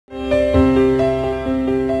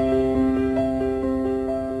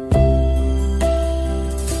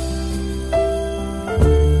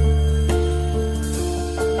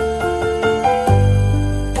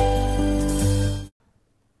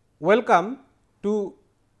Welcome to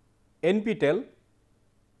NPTEL.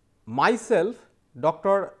 Myself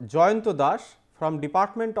Dr. Jayanto Das from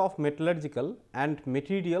Department of Metallurgical and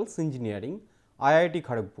Materials Engineering, IIT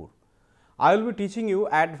Kharagpur. I will be teaching you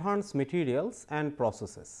advanced materials and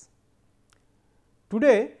processes.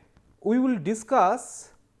 Today we will discuss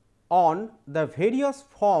on the various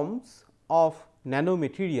forms of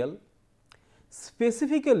nanomaterial.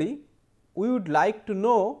 Specifically, we would like to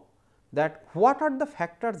know that what are the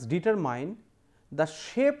factors determine the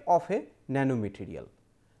shape of a nanomaterial,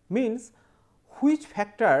 means which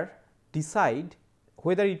factor decide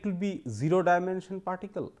whether it will be 0 dimension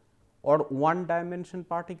particle or 1 dimension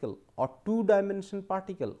particle or 2 dimension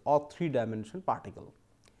particle or 3 dimension particle.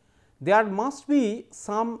 There must be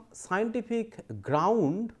some scientific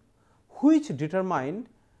ground which determine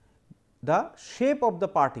the shape of the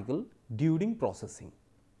particle during processing.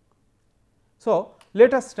 So,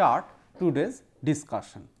 let us start today's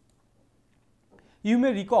discussion. You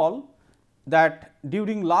may recall that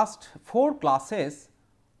during last 4 classes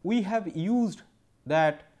we have used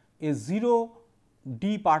that a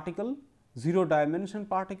 0D particle, 0 dimension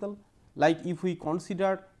particle, like if we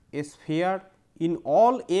consider a sphere in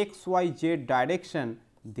all x, y, z direction,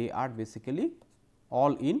 they are basically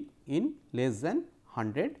all in less than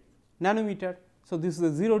 100 nanometer. So, this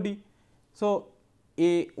is a 0D. So,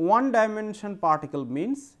 a 1 dimension particle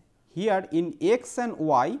means here in x and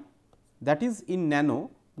y, that is in nano,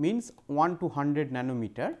 means 1 to 100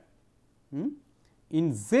 nanometer.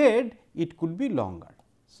 In z it could be longer.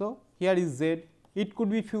 So, here is z, it could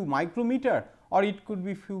be few micrometer or it could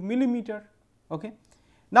be few millimeter. Okay.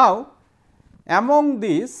 Now, among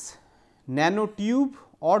this nanotube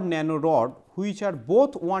or nanorod which are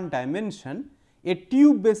both 1 dimension, a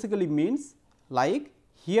tube basically means like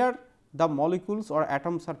here the molecules or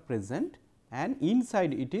atoms are present and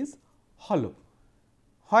inside it is hollow,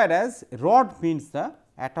 whereas rod means the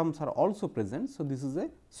atoms are also present. So, this is a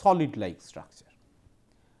solid like structure,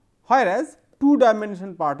 whereas 2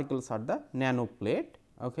 dimension particles are the nanoplate.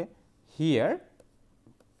 Okay. Here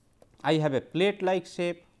I have a plate like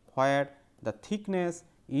shape where the thickness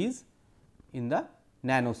is in the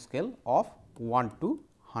nanoscale of 1 to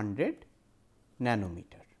 100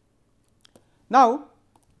 nanometer. Now,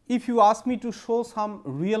 if you ask me to show some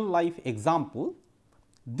real life example,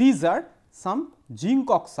 these are some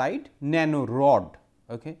zinc oxide nanorod.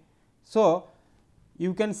 Okay. So,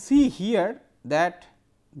 you can see here that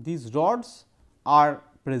these rods are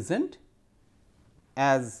present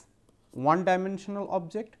as 1 dimensional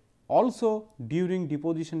object. Also during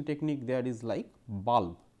deposition technique there is like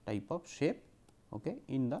bulb type of shape, okay,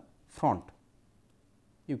 in the front,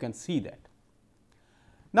 you can see that.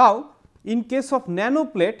 Now, in case of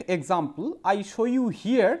nanoplate example, I show you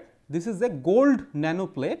here, this is a gold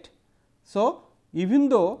nanoplate. So, even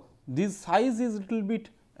though this size is little bit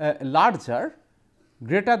larger,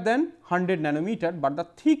 greater than 100 nanometer, but the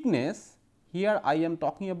thickness, here I am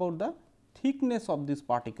talking about the thickness of this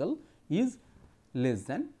particle is less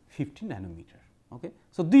than 50 nanometer. Okay.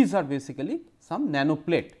 So, these are basically some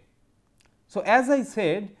nanoplate. So, as I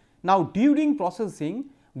said, now during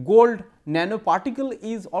processing, gold nanoparticle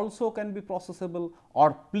is also can be processable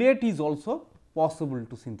or plate is also possible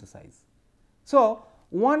to synthesize. So,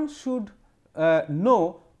 one should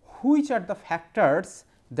know which are the factors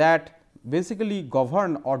that basically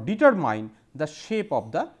govern or determine the shape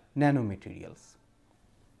of the nanomaterials.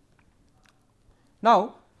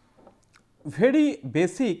 Now, very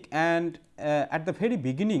basic and at the very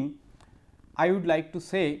beginning I would like to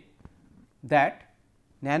say that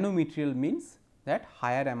nanomaterial means that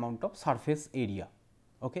higher amount of surface area.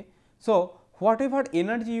 Okay. So, whatever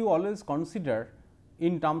energy you always consider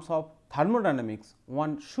in terms of thermodynamics,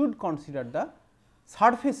 one should consider the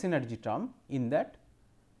surface energy term in that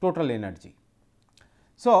total energy.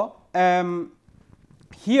 So,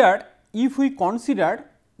 here if we consider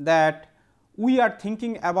that we are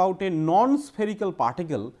thinking about a non-spherical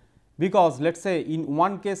particle, because let us say in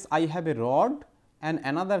one case I have a rod and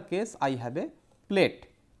another case I have a plate.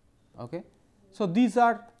 Okay. So, these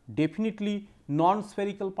are definitely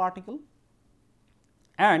non-spherical particle,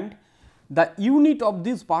 and the unit of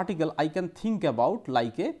this particle I can think about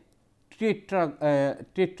like a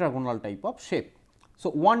tetragonal type of shape.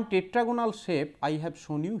 So, one tetragonal shape I have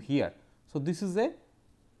shown you here. So, this is a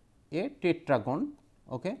tetragon.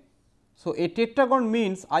 Okay. So, a tetragon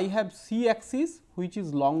means I have C axis which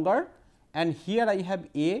is longer and here I have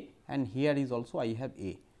A and here is also I have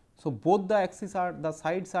A. So, both the axes are the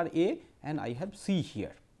sides are A and I have C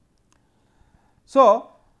here.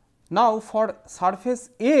 So, now for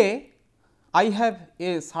surface A I have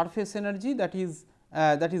a surface energy that is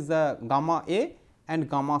the gamma A, and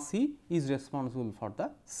gamma c is responsible for the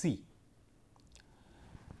C.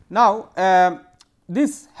 Now,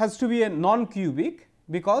 this has to be a non-cubic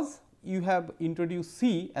because you have introduced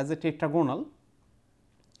C as a tetragonal.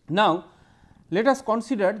 Now, let us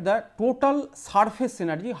consider the total surface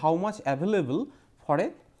energy, how much available for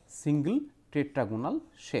a single tetragonal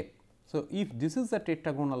shape. So, if this is the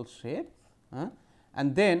tetragonal shape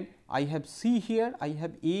and then I have C here, I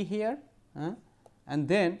have A here and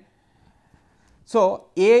then so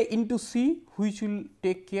A into C which will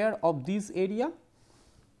take care of this area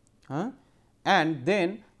and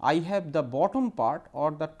then I have the bottom part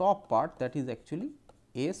or the top part, that is actually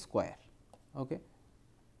A square. Okay.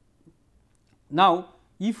 Now,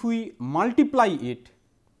 if we multiply it,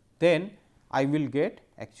 then I will get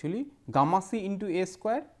actually gamma c into A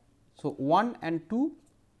square. So, 1 and 2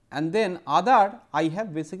 and then other I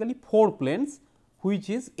have basically 4 planes which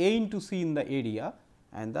is A into C in the area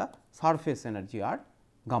and the surface energy are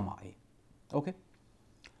gamma A. Okay.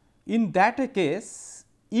 In that case,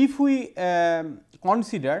 if we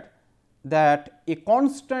consider that a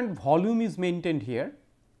constant volume is maintained here,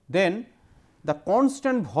 then the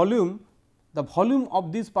constant volume, the volume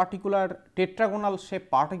of this particular tetragonal shape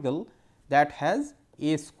particle that has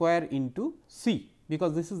A square into C,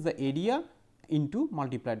 because this is the area into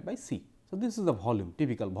multiplied by C. So, this is the volume,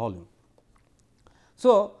 typical volume.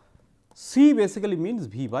 So, C basically means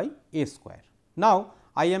V by A square. Now,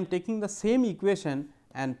 I am taking the same equation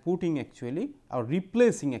and putting actually or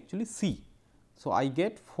replacing actually C. So, I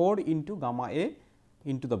get 4 into gamma A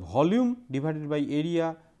into the volume divided by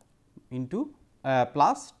area into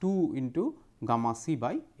plus 2 into gamma C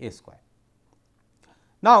by A square.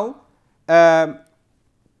 Now, I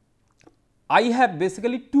have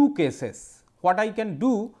basically 2 cases. What I can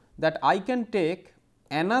do, that I can take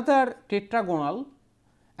another tetragonal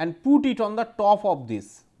and put it on the top of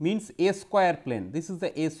this, means A square plane. This is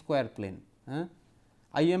the A square plane.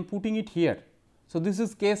 I am putting it here. So, this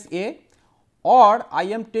is case A, or I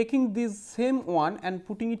am taking this same one and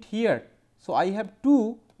putting it here. So, I have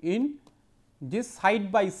 2 in this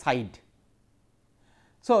side by side.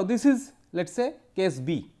 So, this is let us say case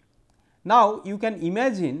B. Now, you can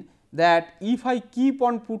imagine that if I keep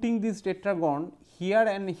on putting this tetragon here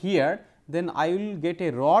and here, then I will get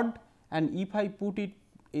a rod, and if I put it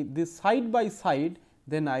this side by side,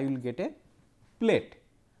 then I will get a plate.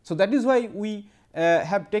 So, that is why we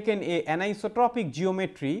have taken a anisotropic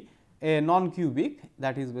geometry, a non-cubic,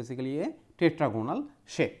 that is basically a tetragonal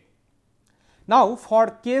shape. Now, for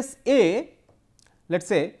case A, let us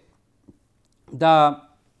say the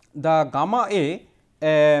gamma A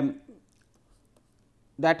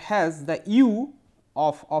that has the u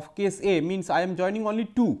of case A, means I am joining only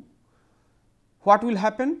 2. What will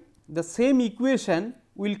happen? The same equation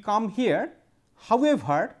will come here.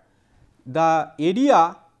 However, the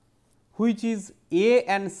area which is A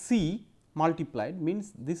and C multiplied,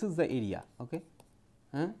 means this is the area. Okay.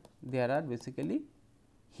 There are basically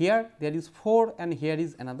here there is 4 and here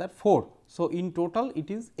is another 4. So, in total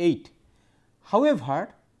it is 8. However,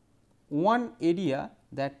 one area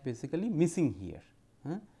that basically missing here.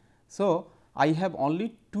 So, I have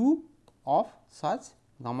only 2 of such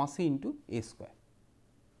gamma c into A square.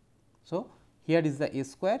 So, here is the A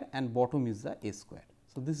square and bottom is the A square.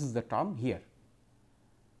 So, this is the term here.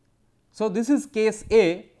 So, this is case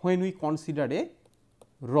A when we consider a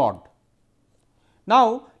rod.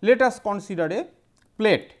 Now, let us consider a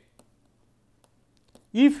plate.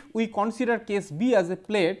 If we consider case B as a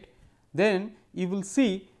plate, then you will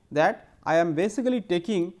see that I am basically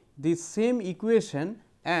taking this same equation,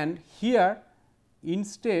 and here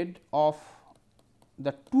instead of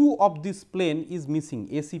the 2 of this plane is missing,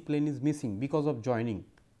 AC plane is missing because of joining.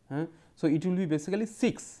 So, it will be basically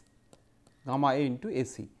 6 gamma A into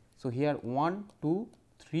AC. So, here 1, 2,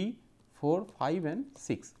 3, 4, 5 and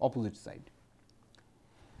 6 opposite side,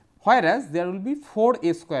 whereas there will be 4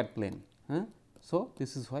 A square plane. So,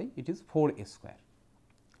 this is why it is 4 A square.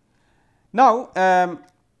 Now,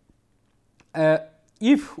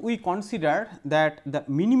 if we consider that the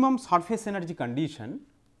minimum surface energy condition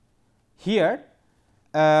here,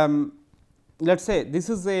 let us say this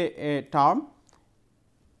is a term,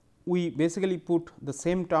 we basically put the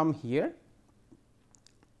same term here,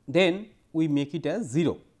 then we make it as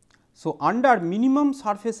 0. So, under minimum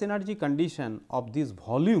surface energy condition of this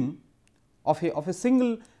volume of a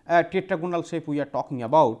single tetragonal shape we are talking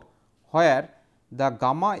about, where the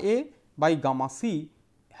gamma A by gamma C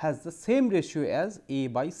has the same ratio as A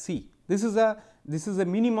by C. This is a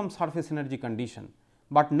minimum surface energy condition.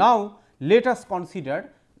 But now, let us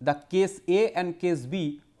consider the case A and case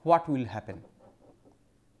B, what will happen.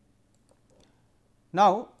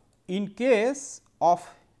 Now, in case of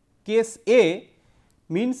case A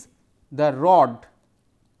means the rod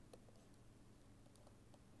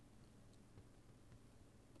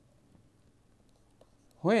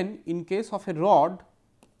when in case of a rod,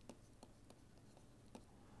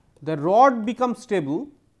 the rod becomes stable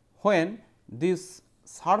when this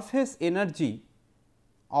surface energy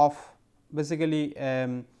of basically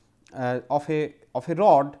of a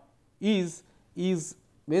rod is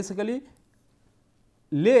basically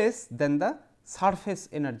less than the surface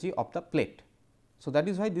energy of the plate. So, that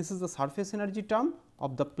is why this is the surface energy term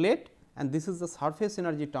of the plate and this is the surface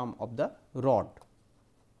energy term of the rod.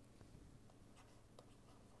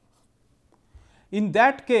 In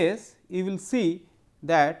that case, you will see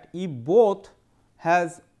that if both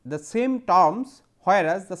has the same terms,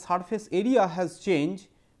 whereas the surface area has changed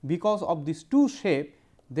because of these two shape,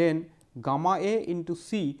 then gamma A into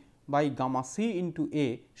C by gamma C into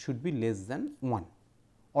A should be less than 1,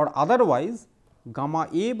 or otherwise gamma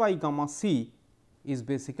A by gamma C is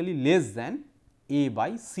basically less than A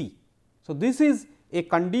by C. So, this is a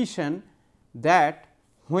condition that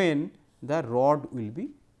when the rod will be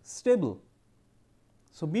stable.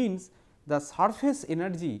 So, means the surface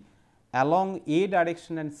energy along A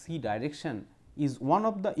direction and C direction is one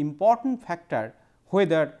of the important factor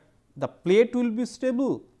whether the plate will be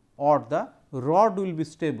stable or the rod will be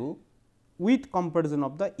stable with comparison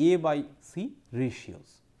of the A by C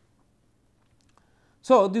ratios.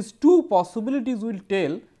 So, these two possibilities will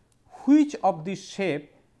tell which of this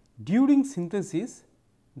shape during synthesis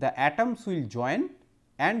the atoms will join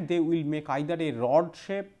and they will make either a rod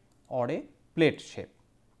shape or a plate shape.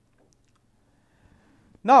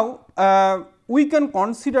 Now, we can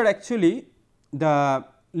consider actually the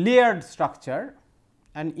layered structure,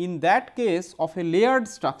 and in that case of a layered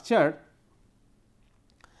structure,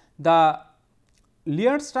 the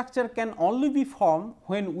layered structure can only be formed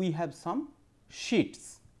when we have some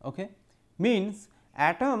sheets. Okay? Means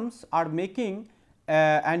atoms are making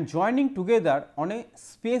and joining together on a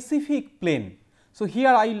specific plane. So,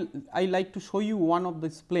 here I like to show you one of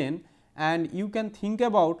this plane, and you can think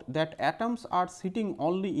about that atoms are sitting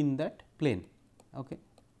only in that plane. Okay?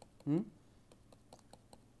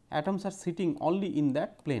 Atoms are sitting only in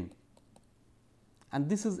that plane, and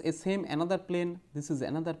this is a same another plane, this is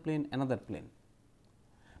another plane, another plane.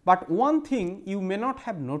 But one thing you may not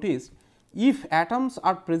have noticed, if atoms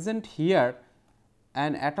are present here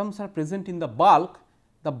and atoms are present in the bulk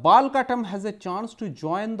atom has a chance to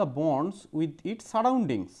join the bonds with its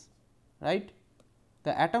surroundings, right.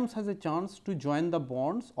 The atoms has a chance to join the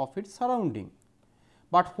bonds of its surrounding.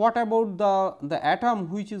 But what about the atom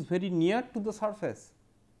which is very near to the surface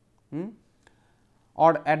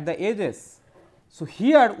or at the edges? So,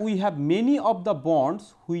 here we have many of the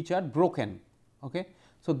bonds which are broken. Okay.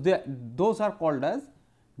 So, those are called as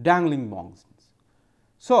dangling bonds.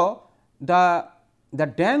 So, the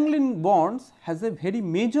dangling bonds has a very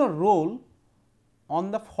major role on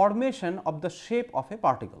the formation of the shape of a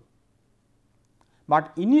particle.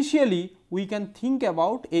 But initially we can think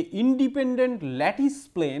about a independent lattice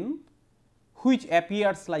plane which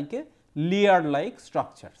appears like a layer like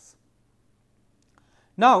structures.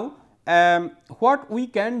 Now, what we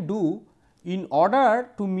can do in order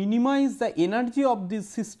to minimize the energy of this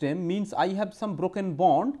system means I have some broken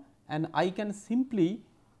bond and I can simply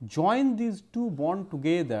join these two bonds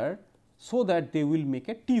together so that they will make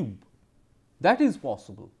a tube. That is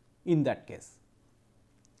possible in that case.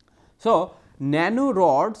 So, nano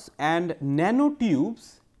rods and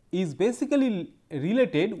nanotubes is basically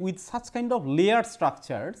related with such kind of layered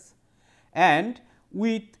structures and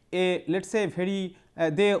with a let us say very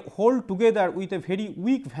they hold together with a very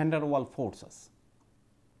weak van der Waals forces.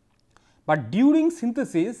 But during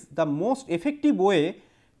synthesis the most effective way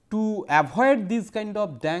to avoid these kind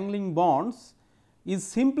of dangling bonds is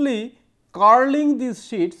simply curling these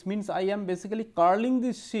sheets, means I am basically curling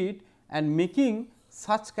this sheet and making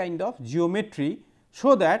such kind of geometry,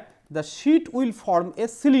 so that the sheet will form a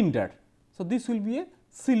cylinder. So, this will be a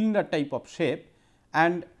cylinder type of shape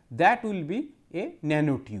and that will be a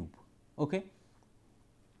nanotube. Okay.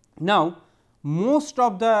 Now, most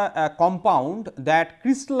of the compound that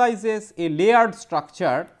crystallizes a layered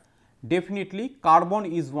structure, definitely carbon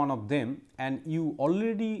is one of them, and you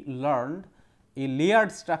already learned a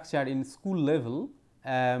layered structure in school level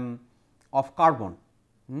of carbon.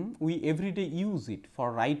 We everyday use it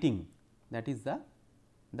for writing, that is the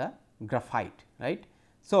graphite, right.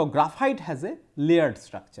 So, graphite has a layered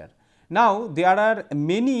structure. Now, there are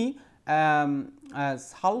many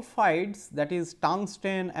sulfides, that is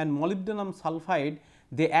tungsten and molybdenum sulfide,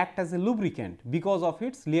 they act as a lubricant because of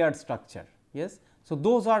its layered structure. Yes. So,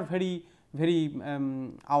 those are very very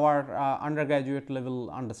our undergraduate level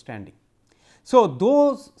understanding. So,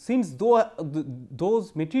 those since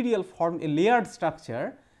those material form a layered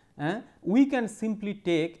structure, we can simply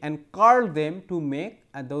take and curl them to make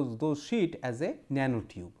those sheet as a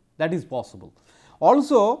nanotube, that is possible.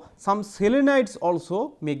 Also some selenites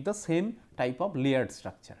also make the same type of layered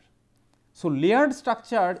structure. So, layered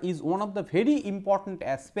structure is one of the very important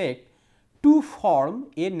aspect to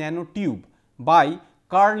form a nanotube by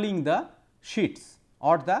curling the sheets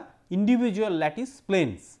or the individual lattice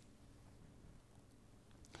planes.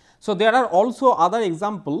 So, there are also other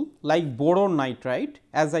example like boron nitride,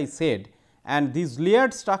 as I said, and these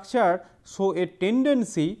layered structure show a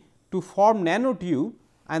tendency to form nanotube,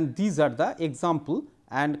 and these are the example,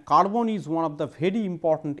 and carbon is one of the very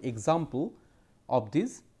important example of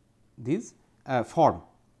this form.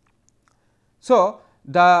 So,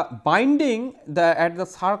 the binding at the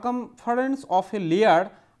circumference of a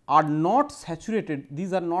layer are not saturated,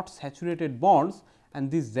 these are not saturated bonds,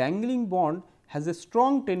 and this dangling bond has a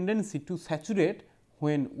strong tendency to saturate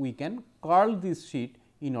when we can curl this sheet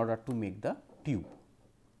in order to make the tube.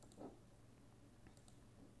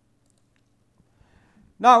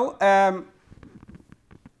 Now,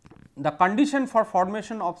 the condition for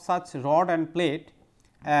formation of such rod and plate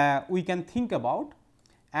we can think about,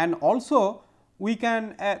 and also we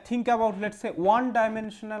can think about, let us say, one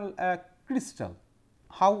dimensional crystal,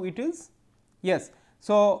 how it is. Yes.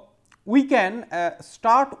 So, we can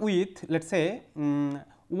start with, let us say,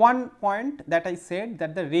 one point that I said,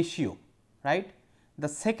 that the ratio, right. The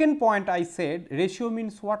second point I said, ratio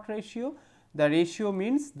means what ratio? The ratio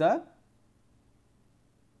means the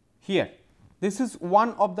here. This is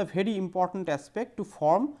one of the very important aspect to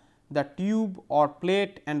form the tube or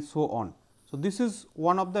plate and so on. So, this is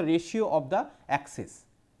one of the ratio of the axis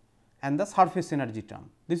and the surface energy term.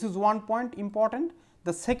 This is one point important.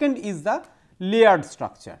 The second is the layered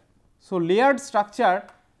structure. So, layered structure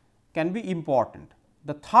can be important.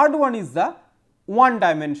 The third one is the one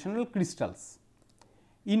dimensional crystals.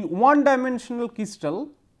 In one dimensional crystal,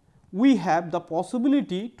 we have the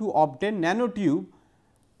possibility to obtain nanotube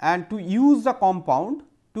and to use the compound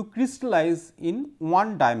to crystallize in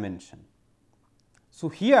one dimension. So,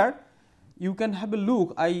 here you can have a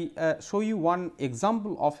look, I show you one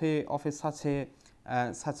example of a such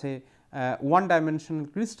a one dimensional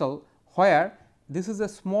crystal, where this is a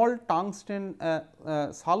small tungsten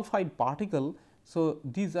sulfide particle. So,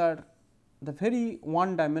 these are the very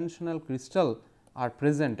one dimensional crystal are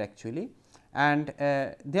present actually, and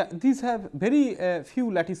these have very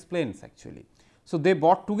few lattice planes actually. So, they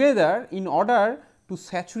brought together in order to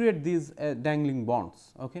saturate these dangling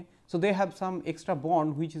bonds. Okay. So, they have some extra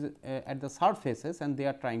bond which is at the surfaces, and they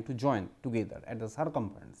are trying to join together at the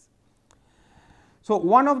circumference. So,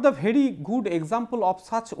 one of the very good example of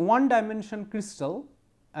such one dimension crystal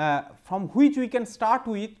from which we can start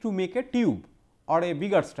with to make a tube or a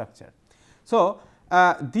bigger structure. So,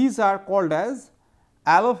 these are called as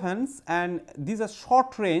allophans, and these are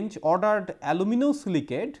short range ordered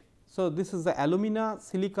aluminosilicate. So, this is the alumina,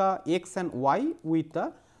 silica X and Y with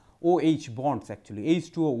the OH bonds actually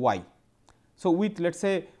H2O Y. So, with let us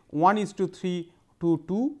say 1:3 to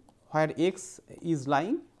 2, where X is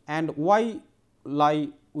lying and Y lie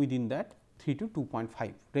within that 3 to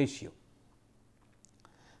 2.5 ratio.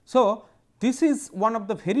 So, this is one of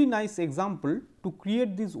the very nice example to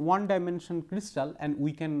create this one dimension crystal, and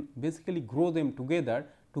we can basically grow them together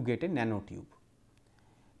to get a nanotube.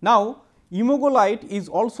 Now, imogolite is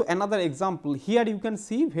also another example. Here you can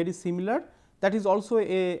see very similar, that is also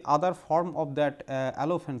a other form of that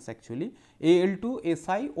allophans actually, Al2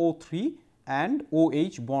 SiO3 and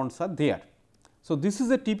OH bonds are there. So, this is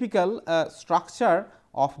a typical structure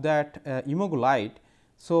of that imogolite.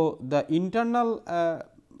 So, the internal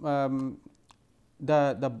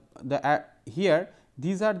here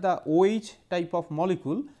these are the OH type of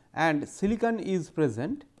molecule, and silicon is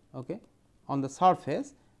present okay, on the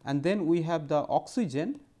surface, and then we have the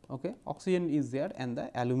oxygen, okay, oxygen is there, and the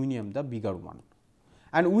aluminum, the bigger one.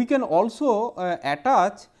 And we can also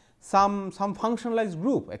attach some functionalized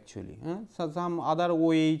group actually, so some other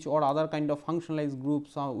OH or other kind of functionalized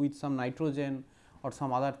groups with some nitrogen or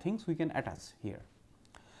some other things we can attach here.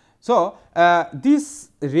 So,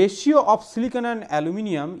 this ratio of silicon and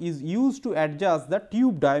aluminum is used to adjust the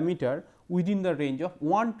tube diameter within the range of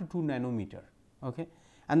 1 to 2 nanometer, okay.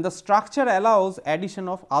 And the structure allows addition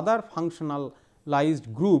of other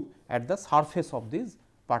functionalized group at the surface of these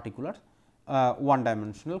particular one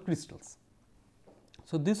dimensional crystals.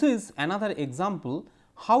 So, this is another example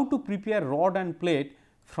how to prepare rod and plate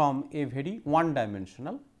from a very one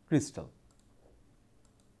dimensional crystal.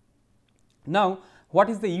 Now, what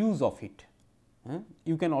is the use of it?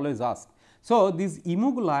 You can always ask. So, this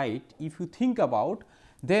imogolite, if you think about,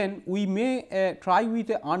 then we may try with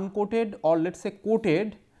a uncoated or let us say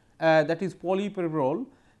coated, that is polypropyl.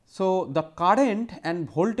 So, the current and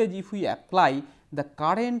voltage, if we apply the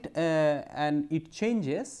current and it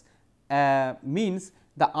changes, means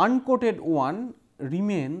the uncoated one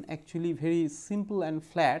remain actually very simple and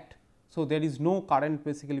flat. So, there is no current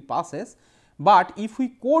basically passes, but if we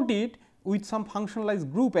coat it with some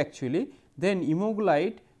functionalized group actually, then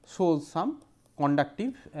imogolite shows some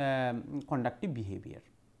conductive behavior.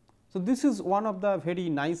 So, this is one of the very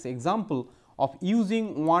nice example of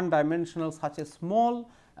using one dimensional such a small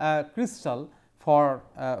crystal for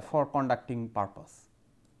conducting purpose.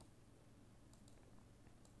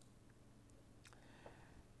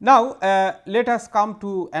 Now, let us come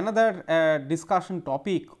to another discussion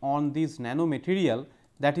topic on this nanomaterial,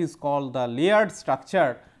 that is called the layered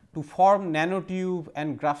structure to form nanotube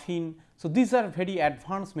and graphene. So, these are very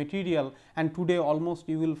advanced material, and today almost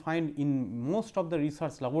you will find in most of the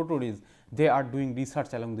research laboratories they are doing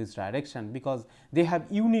research along this direction, because they have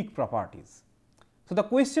unique properties. So, the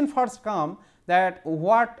question first comes that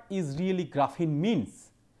what is really graphene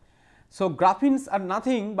means. So, graphenes are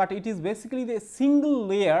nothing but it is basically the single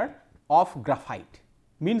layer of graphite,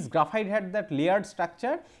 means graphite had that layered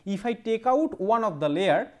structure. If I take out one of the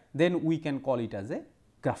layer, then we can call it as a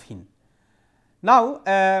graphene. Now,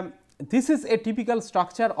 this is a typical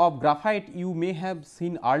structure of graphite you may have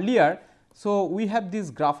seen earlier. So, we have this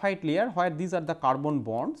graphite layer where these are the carbon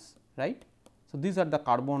bonds, right. So, these are the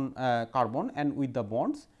carbon and with the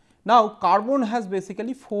bonds. Now, carbon has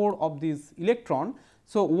basically 4 of these electron.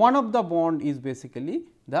 So, one of the bond is basically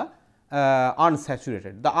the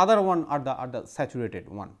unsaturated, the other one are the saturated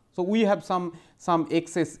one. So, we have some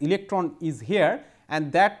excess electron is here,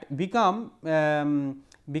 and that become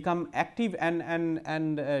active and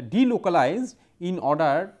delocalized in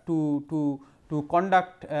order to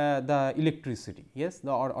conduct the electricity, yes,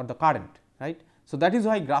 or the current, right. So, that is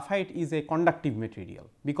why graphite is a conductive material,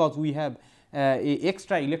 because we have a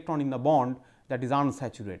extra electron in the bond that is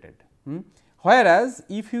unsaturated. Whereas,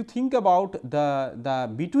 if you think about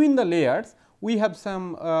the between the layers, we have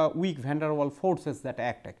some weak van der Waals forces that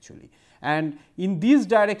act actually, and in this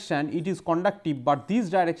direction it is conductive, but this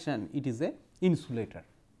direction it is a insulator.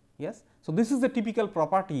 Yes. So, this is the typical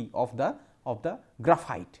property of the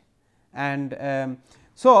graphite, and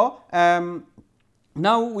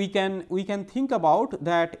now we can think about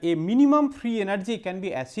that a minimum free energy can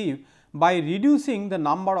be achieved by reducing the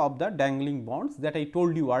number of the dangling bonds that I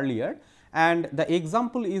told you earlier, and the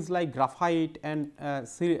example is like graphite and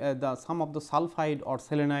some of the sulfide or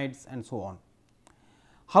selenides and so on.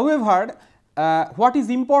 However, what is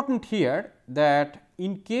important here, that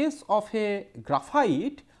in case of a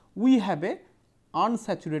graphite we have a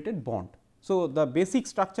unsaturated bond. So, the basic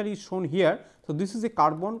structure is shown here. So, this is a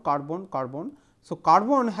carbon, carbon, carbon. So,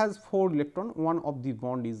 carbon has 4 electron, one of the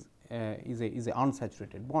bond is a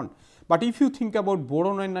unsaturated bond. But if you think about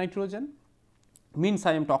boron and nitrogen, means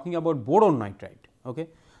I am talking about boron nitride. Okay.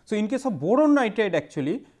 So, in case of boron nitride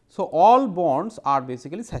actually, so all bonds are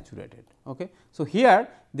basically saturated. Okay. So, here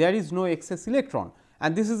there is no excess electron,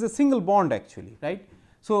 and this is a single bond actually, right.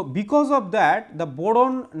 So, because of that the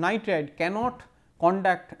boron nitride cannot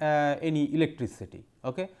conduct any electricity.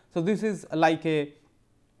 Okay. So, this is like a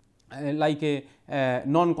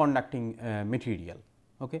non-conducting material.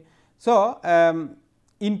 Okay. So,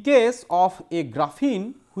 in case of a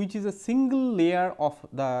graphene, which is a single layer of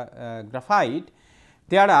the graphite,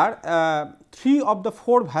 there are 3 of the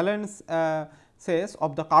 4 valence says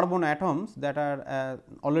of the carbon atoms that are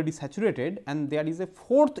already saturated, and there is a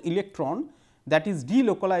 4th electron that is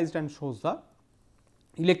delocalized and shows the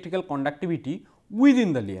electrical conductivity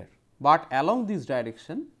within the layer, but along this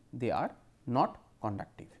direction they are not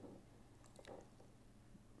conductive.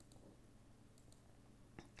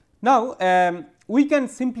 Now, we can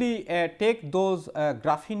simply take those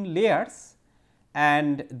graphene layers,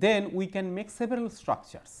 and then we can make several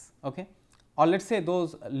structures, okay. Or let us say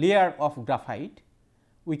those layer of graphite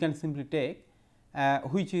we can simply take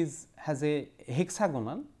which has a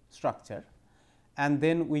hexagonal structure, and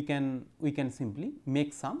then we can simply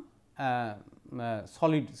make some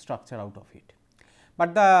solid structure out of it.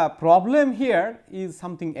 But the problem here is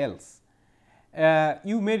something else.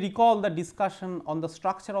 You may recall the discussion on the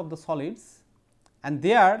structure of the solids, and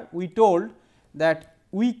there we told that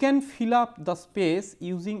we can fill up the space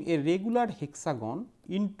using a regular hexagon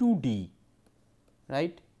in 2D,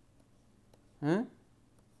 right,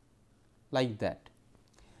 like that.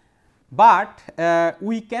 But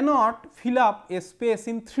we cannot fill up a space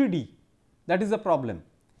in 3D, that is the problem.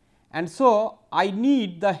 and so I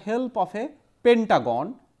need the help of a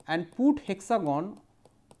pentagon and put hexagon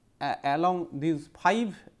along these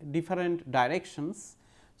 5 different directions,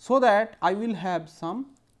 so that I will have some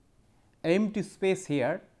empty space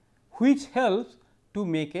here, which helps to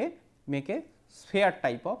make a sphere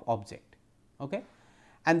type of object. Okay.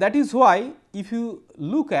 And that is why if you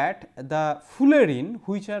look at the fullerene,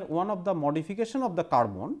 which are one of the modification of the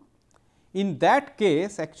carbon, in that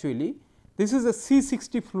case actually this is a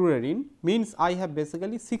C60 fullerene, means I have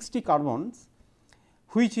basically 60 carbons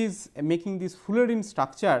which is making this fullerene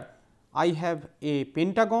structure. I have a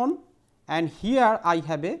pentagon and here I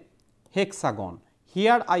have a hexagon,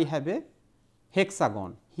 here I have a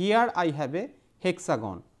hexagon, here I have a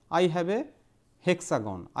hexagon, I have a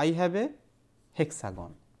hexagon, I have a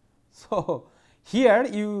hexagon. So, here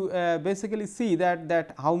you basically see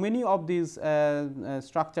that how many of these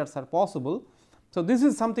structures are possible. So, this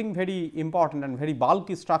is something very important and very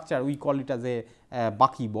bulky structure, we call it as a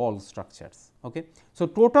buckyball structures. Okay. So,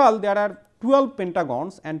 total there are 12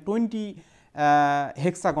 pentagons and 20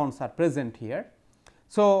 hexagons are present here.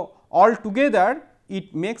 So, altogether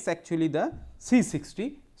it makes actually the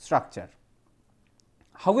C60 structure.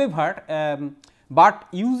 However, but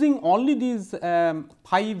using only these 5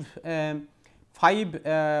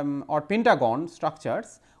 or pentagon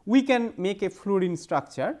structures, we can make a fluorine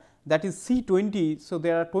structure, that is C20. So,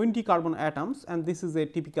 there are 20 carbon atoms and this is a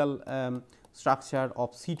typical structure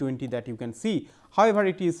of C20 that you can see. However,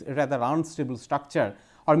 it is rather unstable structure,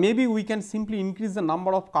 or maybe we can simply increase the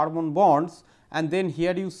number of carbon bonds, and then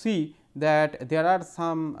here you see that there are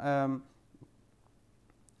some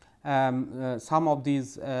of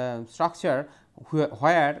these structure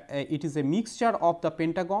where it is a mixture of the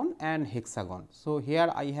pentagon and hexagon. So,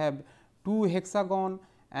 here I have 2 hexagon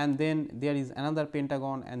and then there is another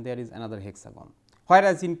pentagon and there is another hexagon,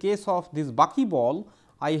 whereas in case of this buckyball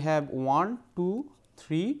I have 1, 2,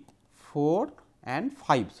 3, 4 and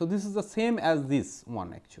 5. So, this is the same as this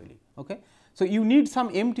one actually. Okay. So, you need some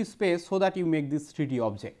empty space so that you make this 3D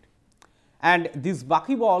object, and this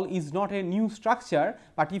buckyball is not a new structure,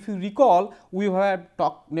 but if you recall we have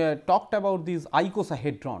talked about this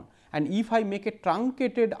icosahedron, and if I make a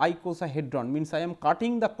truncated icosahedron, means I am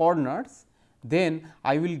cutting the corners, then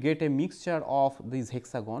I will get a mixture of this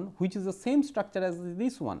hexagon, which is the same structure as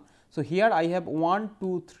this one. So, here I have 1,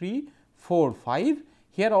 2, 3, 4, 5,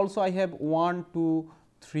 here also I have 1, 2,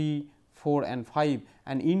 3, 4 and 5,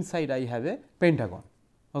 and inside I have a pentagon.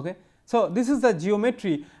 Okay. So, this is the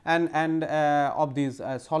geometry and of this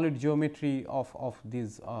solid geometry of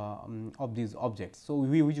these objects. So,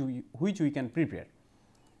 which we can prepare.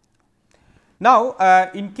 Now,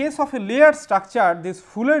 in case of a layered structure, this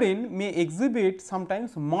fullerene may exhibit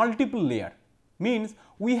sometimes multiple layer, means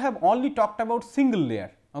we have only talked about single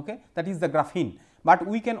layer, okay, that is the graphene, but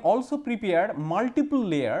we can also prepare multiple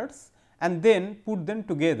layers and then put them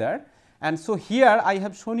together. And so, here I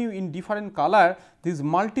have shown you in different color this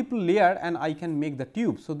multiple layer and I can make the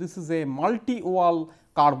tube. So, this is a multi-wall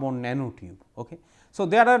carbon nanotube. Okay. So,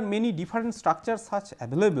 there are many different structures such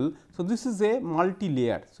available. So, this is a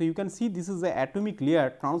multi-layer. So, you can see this is a atomic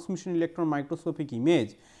layer transmission electron microscopic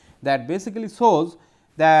image that basically shows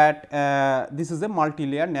that this is a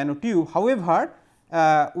multi-layer nanotube. However,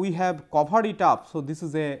 we have covered it up. So, this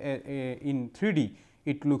is in 3D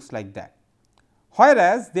it looks like that.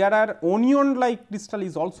 Whereas, there are onion like crystal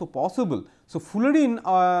is also possible. So, fullerene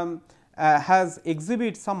has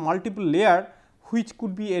exhibit some multiple layer which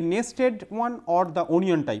could be a nested one or the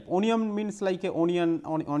onion type. Onion means like a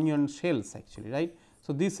onion shells actually, right.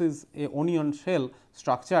 So, this is a onion shell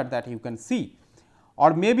structure that you can see,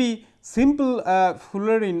 or maybe simple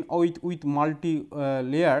fullerene with multi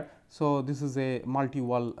layer. So, this is a multi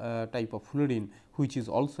wall type of fullerene which is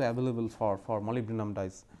also available for molybdenum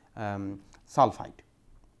sulfide.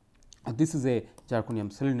 This is a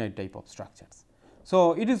zirconium selenide type of structures.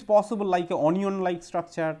 So, it is possible like a onion like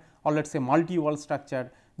structure or let us say multi wall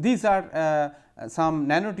structure. These are some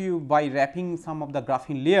nanotube by wrapping some of the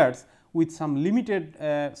graphene layers with some limited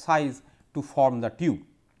size to form the tube.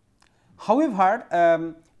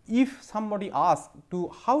 However, if somebody asks to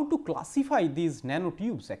how to classify these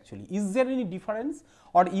nanotubes actually, is there any difference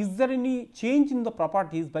or is there any change in the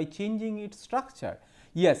properties by changing its structure?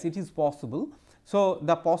 Yes, it is possible. So,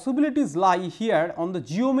 the possibilities lie here on the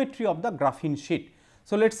geometry of the graphene sheet.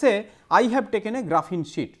 So, let us say I have taken a graphene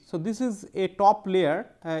sheet. So, this is a top layer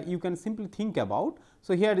you can simply think about.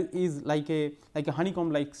 So, here is like a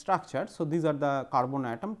honeycomb like structure. So, these are the carbon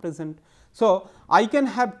atom present. So, I can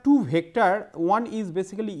have two vector, one is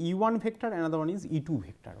basically E1 vector, another one is E2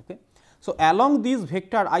 vector. Okay. So, along this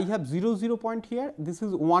vector I have 0 0 point here, this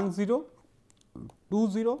is 1 0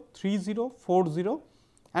 20, 30, 40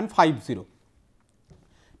 and 50.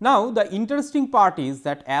 Now, the interesting part is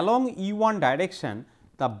that along E1 direction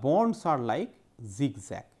the bonds are like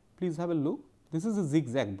zigzag. Please have a look, this is a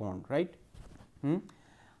zigzag bond, right.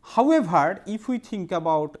 However, if we think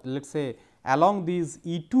about let us say along these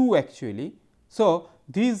E2 actually, so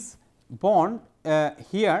this bond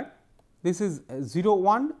here this is 0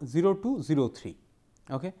 1, 0 2, 0 3.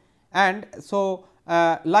 Okay. And so,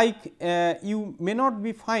 you may not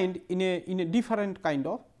be find in a different kind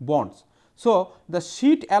of bonds. So, the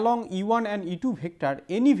sheet along E1 and E2 vector,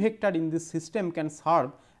 any vector in this system can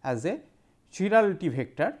serve as a chirality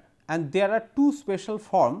vector, and there are two special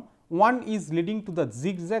form. One is leading to the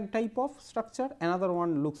zigzag type of structure, another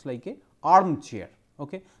one looks like a armchair.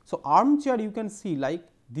 Okay. So, armchair you can see like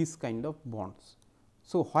this kind of bonds.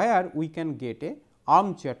 So, where we can get a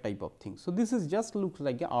armchair type of thing. So, this is just looks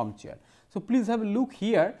like a armchair. So, please have a look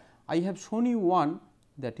here, I have shown you one,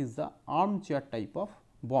 that is the armchair type of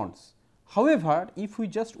bonds. However, if we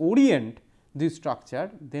just orient this structure,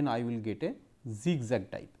 then I will get a zigzag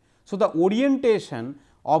type. So, the orientation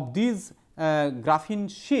of this graphene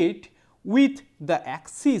sheet with the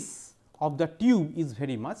axis of the tube is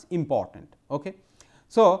very much important. Okay.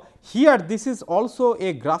 So, here this is also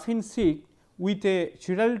a graphene sheet with a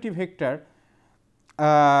chirality vector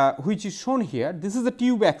which is shown here. This is the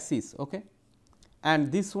tube axis, okay,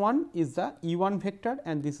 and this one is the E1 vector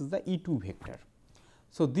and this is the E2 vector.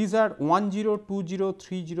 So, these are 10, 20,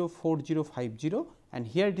 30, 40, 50 and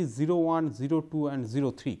here it is 0, 1, 0, 2 and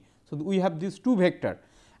 0, 3. So, we have these two vector,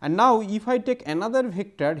 and now if I take another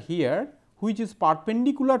vector here which is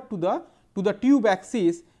perpendicular to the tube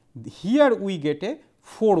axis, here we get a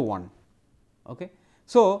 4, 1. Okay.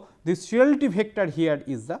 So, this chirality vector here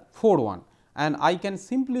is the 4, 1, and I can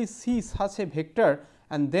simply see such a vector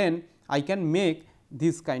and then I can make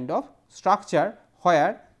this kind of structure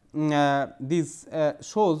where this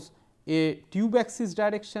shows a tube axis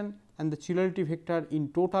direction and the chirality vector in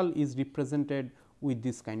total is represented with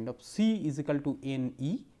this kind of C is equal to N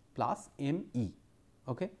E plus M E.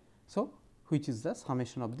 Okay. So, which is the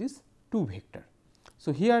summation of this two vector.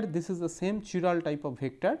 So, here this is the same chiral type of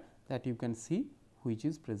vector that you can see which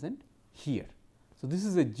is present here. So, this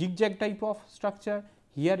is a zigzag type of structure,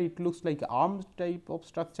 here it looks like arm type of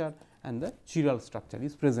structure and the chiral structure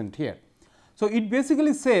is present here. So, it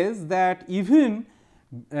basically says that even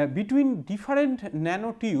between different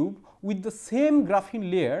nanotube with the same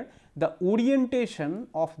graphene layer, the orientation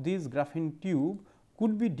of this graphene tube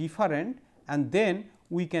could be different and then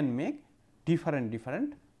we can make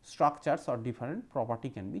different structures or different property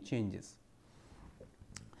can be changes.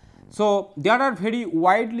 So, there are very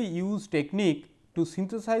widely used technique to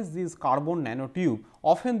synthesize this carbon nanotube.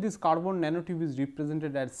 Often this carbon nanotube is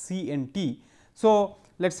represented as CNT. So,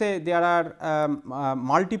 let us say there are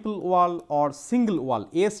multiple wall or single wall,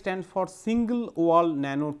 A stands for single wall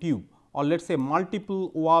nanotube or let us say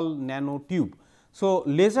multiple wall nanotube. So,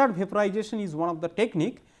 laser vaporization is one of the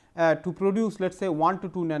technique to produce let us say 1 to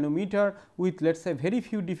 2 nanometer with let us say very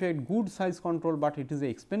few defect, good size control, but it is a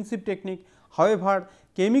expensive technique. However,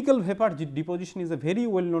 chemical vapor deposition is a very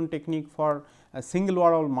well known technique for a single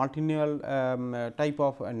wall or multi-null type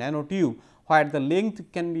of nanotube, where the length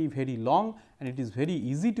can be very long and it is very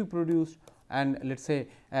easy to produce, and let us say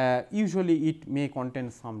usually it may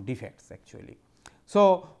contain some defects actually.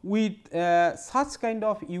 So, with such kind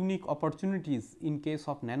of unique opportunities in case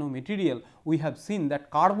of nanomaterial, we have seen that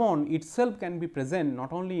carbon itself can be present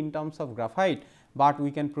not only in terms of graphite, but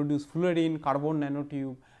we can produce fluorine, carbon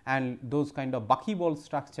nanotube and those kind of buckyball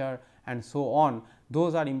structure and so on.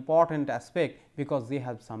 Those are important aspect because they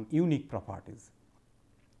have some unique properties.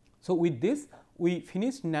 So, with this we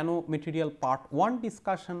finished nanomaterial part 1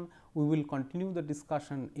 discussion. We will continue the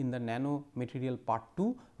discussion in the nanomaterial part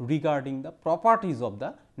 2 regarding the properties of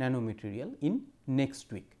the nanomaterial in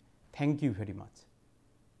next week. Thank you very much.